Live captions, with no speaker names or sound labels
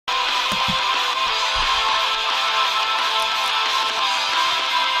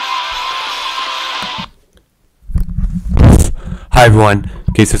Hi everyone,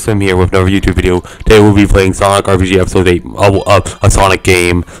 Case Slim here with another YouTube video. Today we'll be playing Sonic RPG Episode 8, a Sonic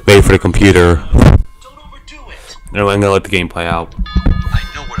game, made for the computer. Don't overdo it. Anyway, I'm gonna let the game play out. I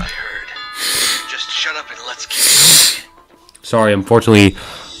know what I heard. Just shut up and let's keep going. Sorry, unfortunately,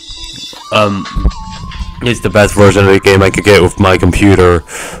 it's the best version of the game I could get with my computer.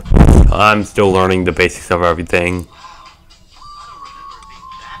 I'm still learning the basics of everything.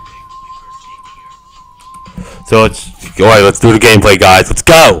 So alright, let's do the gameplay, guys. Let's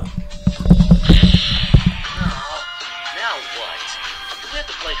go! Now what? Do we have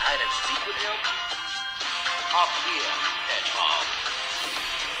to play hide and seek with him? Up here, hedgehog.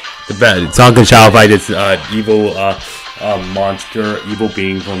 The best. Sonic and Shadow fight this evil monster, evil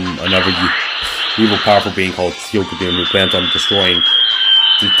being from another evil powerful being called Steel Cadoon, who plans on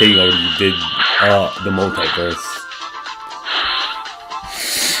taking over the multiverse.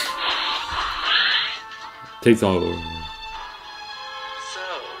 Takes all over. So,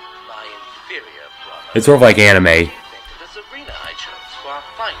 my inferior brother. It's sort of like anime. This arena I chose for our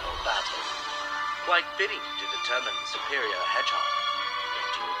final battle. Quite fitting to determine the superior hedgehog. Don't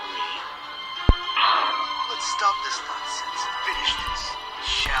you agree? Let's stop this nonsense and finish this,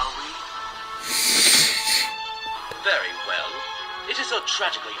 shall we? Very well. It is so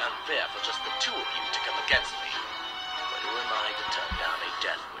tragically unfair for just the two of you to come against me. But who am I to turn down a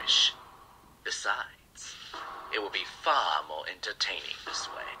death wish? Besides, it will be far more entertaining this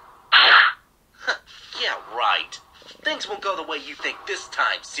way. Yeah, right. Things won't go the way you think this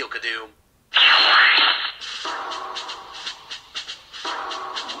time, Silkadoom.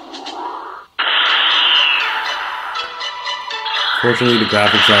 Fortunately, the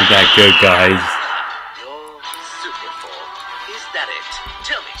graphics aren't that good, guys. You're super full. Is that it?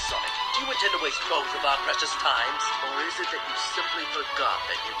 Tell me, Sonic, do you intend to waste both of our precious times? Or is it that you simply forgot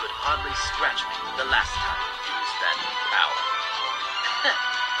that you could hardly scratch me the last time you used that power?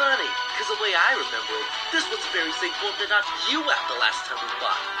 Funny, because the way I remember it, this was the very same form that knocked you out the last time we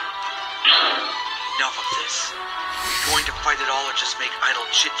fought. Enough of this. Are you going to fight it all or just make idle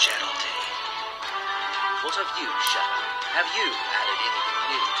chit-chat all day? What of you, Shadow? Have you added anything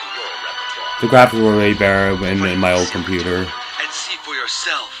new to your repertoire? The graphics were way better in my old computer. And see for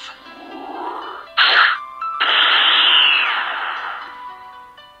yourself.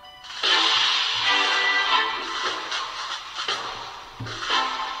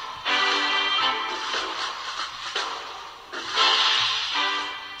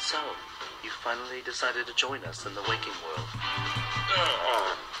 So, you finally decided to join us in the waking world.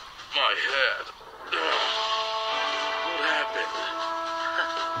 My head. What happened?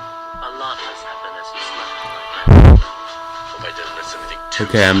 A lot has happened as you slept. Hope I didn't miss anything too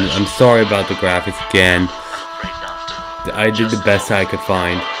Okay, I'm sorry about the graphics again. I'm afraid not. I did the best I could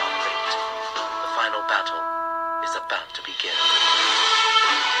find. The final battle is about to begin.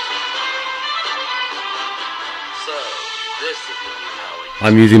 So, this is the new power.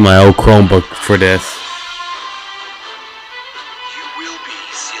 I'm using my old chromebook for this. You will be,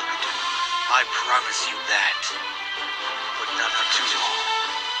 Silkadoon. I promise you that. But not for too long.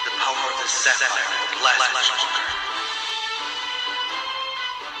 The power of the sapphire will last much longer.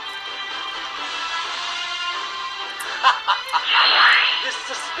 This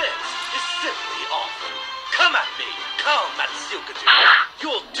suspense is simply awful. Come at me! Come at Silkadoon!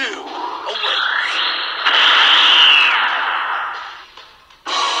 Your doom awaits!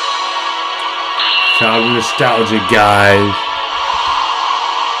 Child of nostalgia, guys.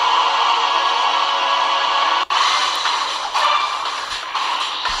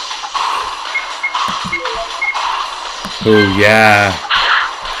 Oh yeah.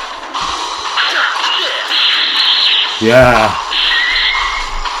 Yeah.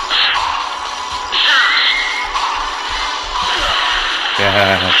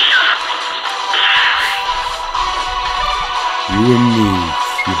 Yeah. You and me.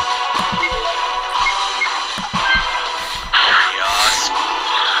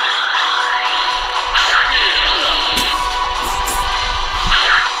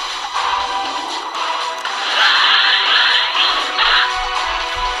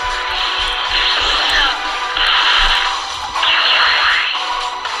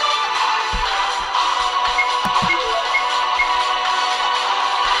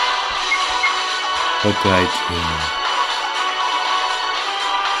 What did I do?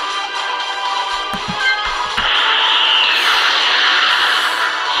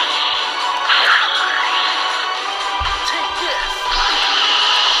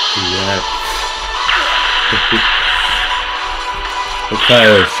 Yeah. Okay,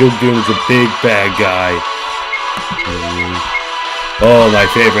 Shulgoon is a big bad guy. Oh, my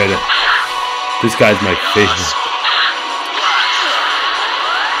favorite. This guy's my favorite.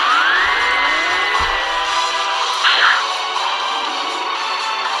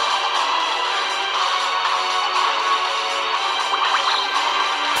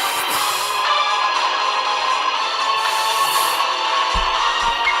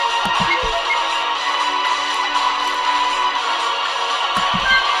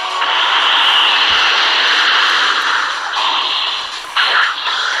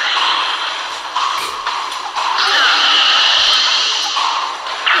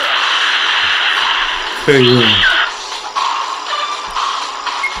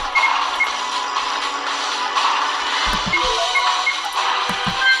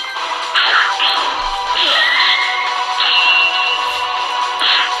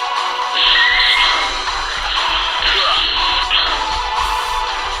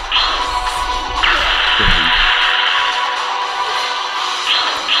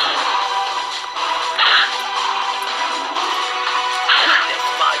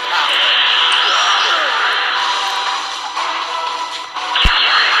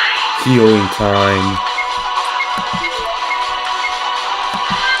 Healing time.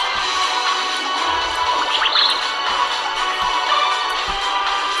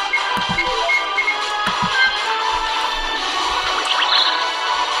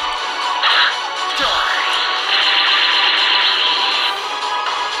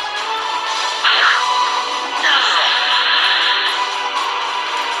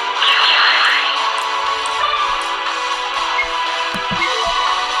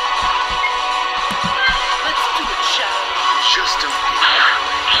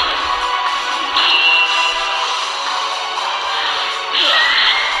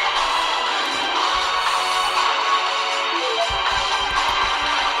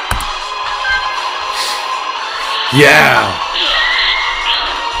 Yeah!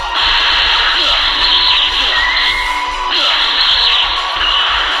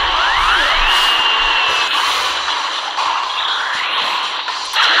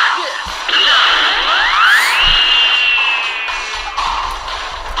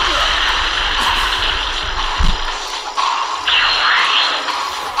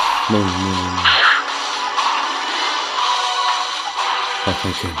 No. Oh,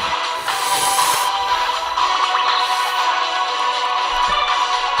 thank you.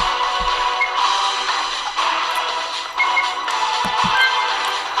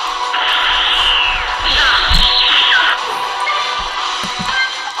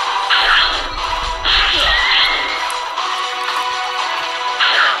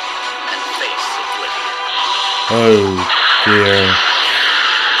 Oh dear.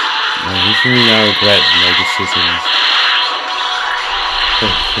 I recently now regret my decisions.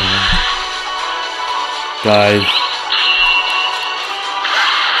 Guys.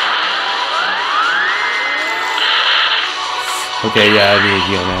 Okay, yeah, I need to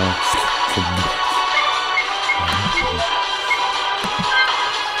heal now.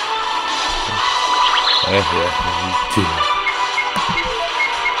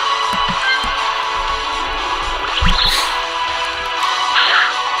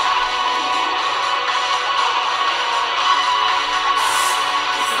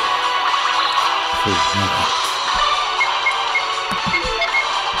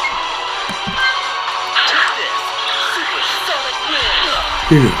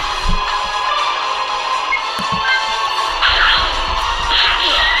 Yeah.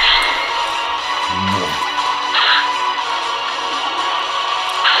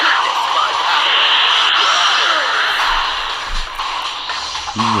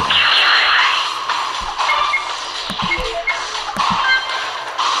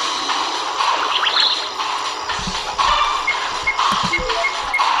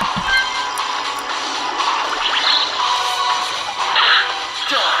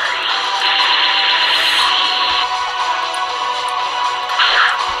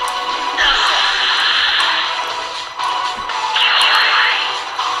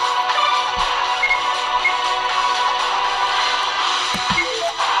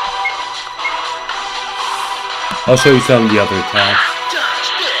 I'll show you some of the other attacks.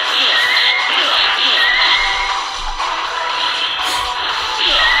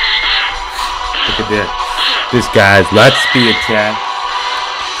 Look at this. This guy's Let's Be attack.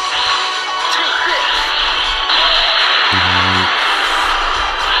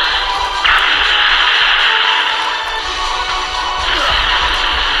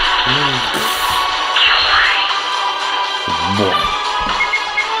 Boy.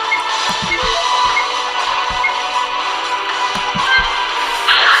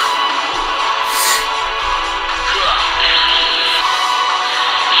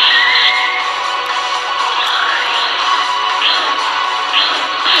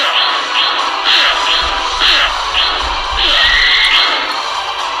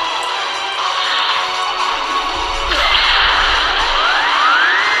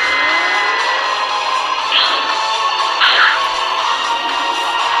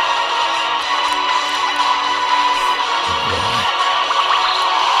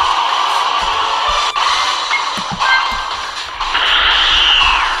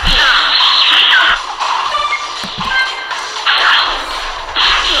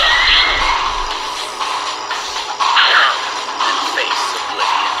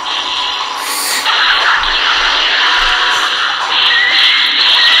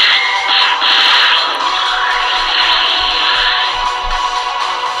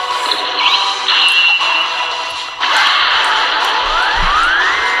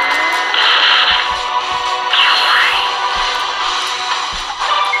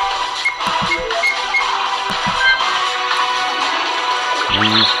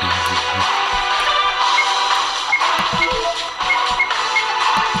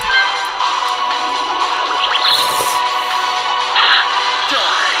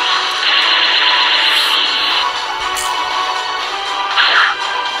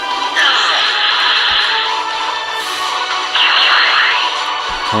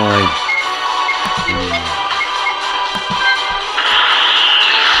 Fine.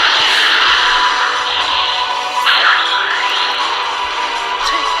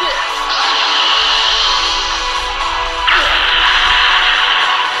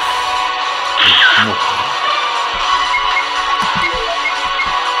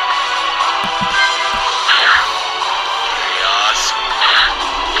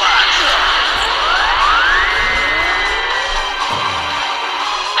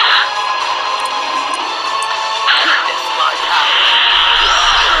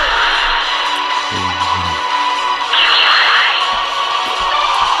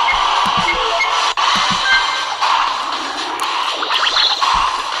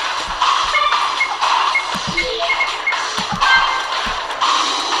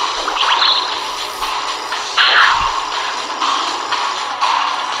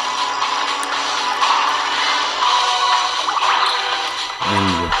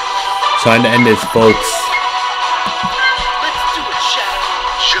 Trying to end this, folks. Let's do it, Shadow.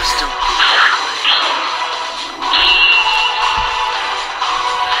 Just don't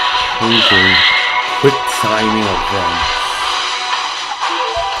Quick timing of them.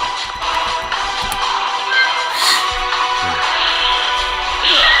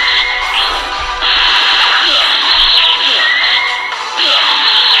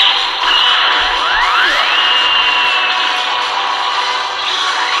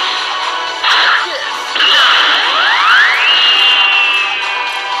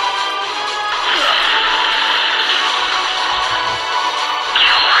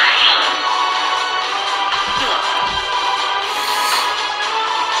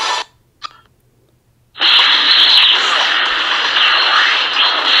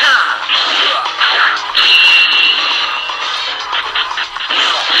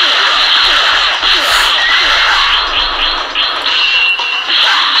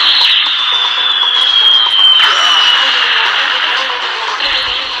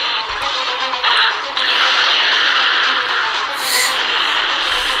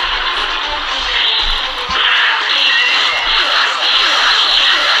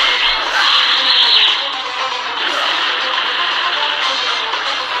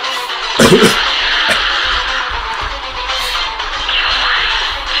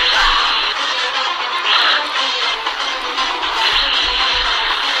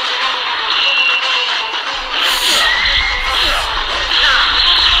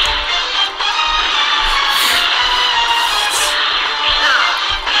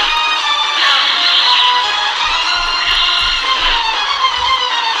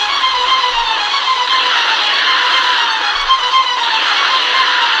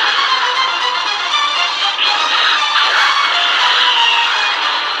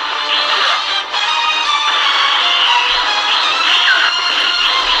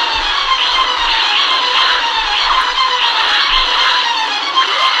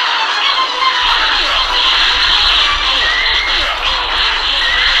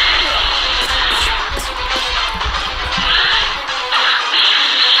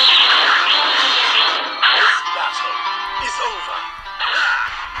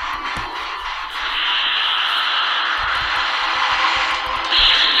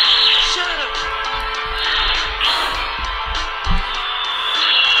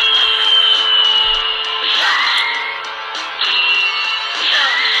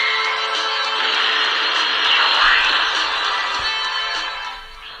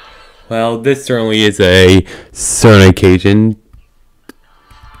 Well, this certainly is a certain occasion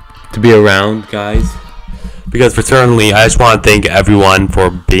to be around, guys. Because for certainly, I just want to thank everyone for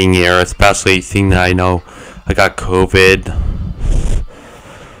being here, especially seeing that I know I got COVID.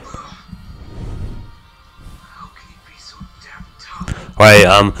 Alright,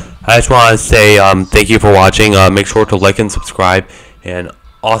 I just want to say thank you for watching. Make sure to like and subscribe. And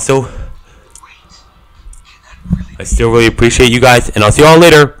also, I still really appreciate you guys. And I'll see you all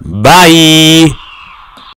later. Bye!